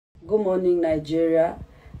Good morning, Nigeria.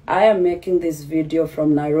 I am making this video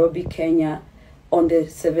from Nairobi, Kenya on the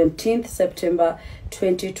 17th September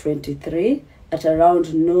 2023 at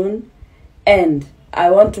around noon, and I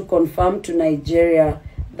want to confirm to Nigeria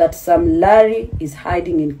that Sam Larry is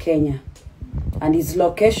hiding in Kenya and his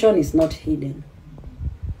location is not hidden.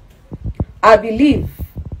 I believe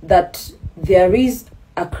that there is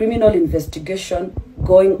a criminal investigation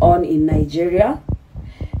going on in Nigeria,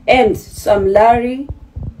 and Sam Larry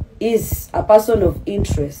is a person of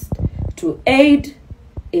interest to aid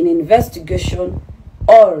in investigation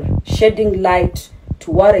or shedding light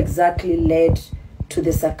to what exactly led to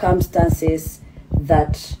the circumstances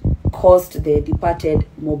that caused the departed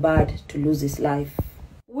Mohbad to lose his life.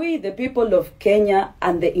 We, the people of Kenya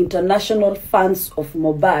and the international fans of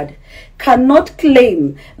Mohbad, cannot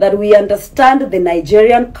claim that we understand the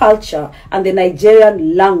Nigerian culture and the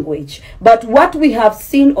Nigerian language. But what we have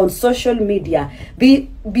seen on social media,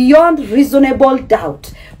 beyond reasonable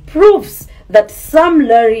doubt, proves that Sam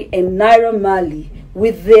Larry and Naira Marley,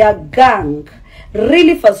 with their gang,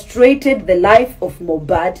 really frustrated the life of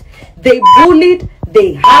Mohbad. They bullied,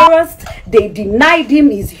 they harassed, they denied him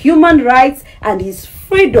his human rights and his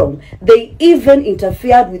freedom. They even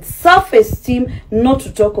interfered with self-esteem, not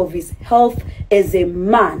to talk of his health as a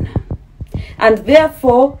man. And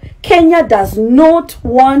therefore, Kenya does not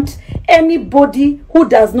want anybody who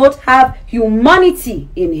does not have humanity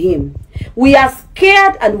in him. We are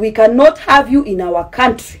scared and we cannot have you in our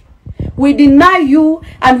country. We deny you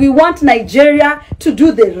and we want Nigeria to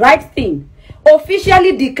do the right thing.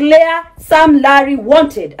 Officially declare Sam Larry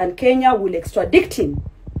wanted and Kenya will extradite him.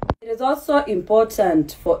 It is also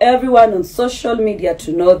important for everyone on social media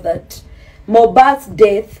to know that Mohbad's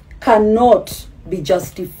death cannot be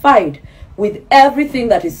justified with everything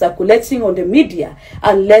that is circulating on the media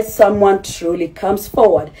unless someone truly comes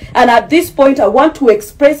forward. And at this point, I want to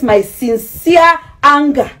express my sincere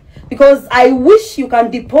anger, because I wish you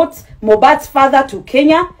can deport Mohbad's father to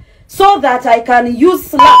Kenya so that I can use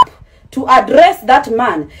slap to address that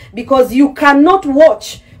man, because you cannot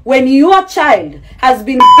watch when your child has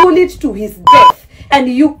been bullied to his death and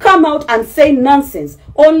you come out and say nonsense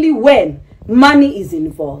only when money is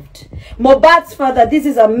involved. Mohbad's father, this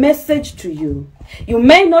is a message to you. You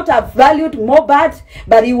may not have valued Mohbad,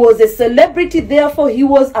 but he was a celebrity, therefore he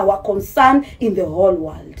was our concern in the whole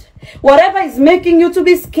world. Whatever is making you to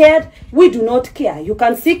be scared, we do not care. You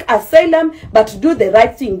can seek asylum, but do the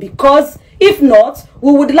right thing, because if not,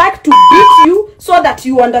 we would like to beat you so that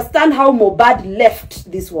you understand how Mohbad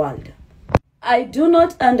left this world. I do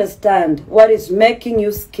not understand what is making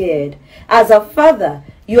you scared. As a father,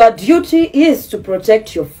 your duty is to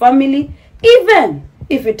protect your family, even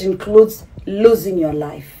if it includes losing your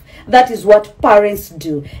life. That is what parents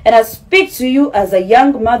do. And I speak to you as a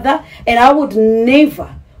young mother, and I would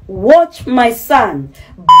never watch my son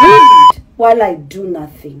bullied while I do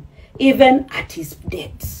nothing, even at his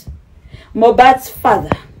death. Mohbad's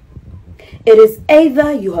father, it is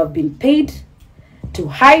either you have been paid to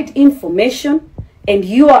hide information and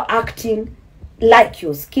you are acting like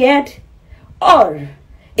you're scared, or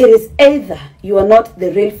it is either you are not the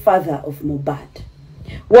real father of Mohbad.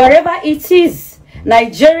 Wherever it is,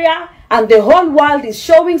 Nigeria and the whole world is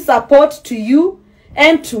showing support to you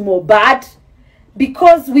and to Mohbad,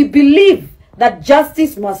 because we believe that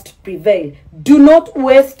justice must prevail. Do not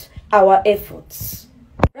waste our efforts.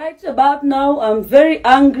 Right about now, I'm very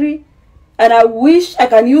angry and I wish I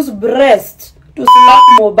can use breast to slap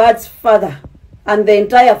Mohbad's father and the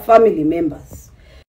entire family members.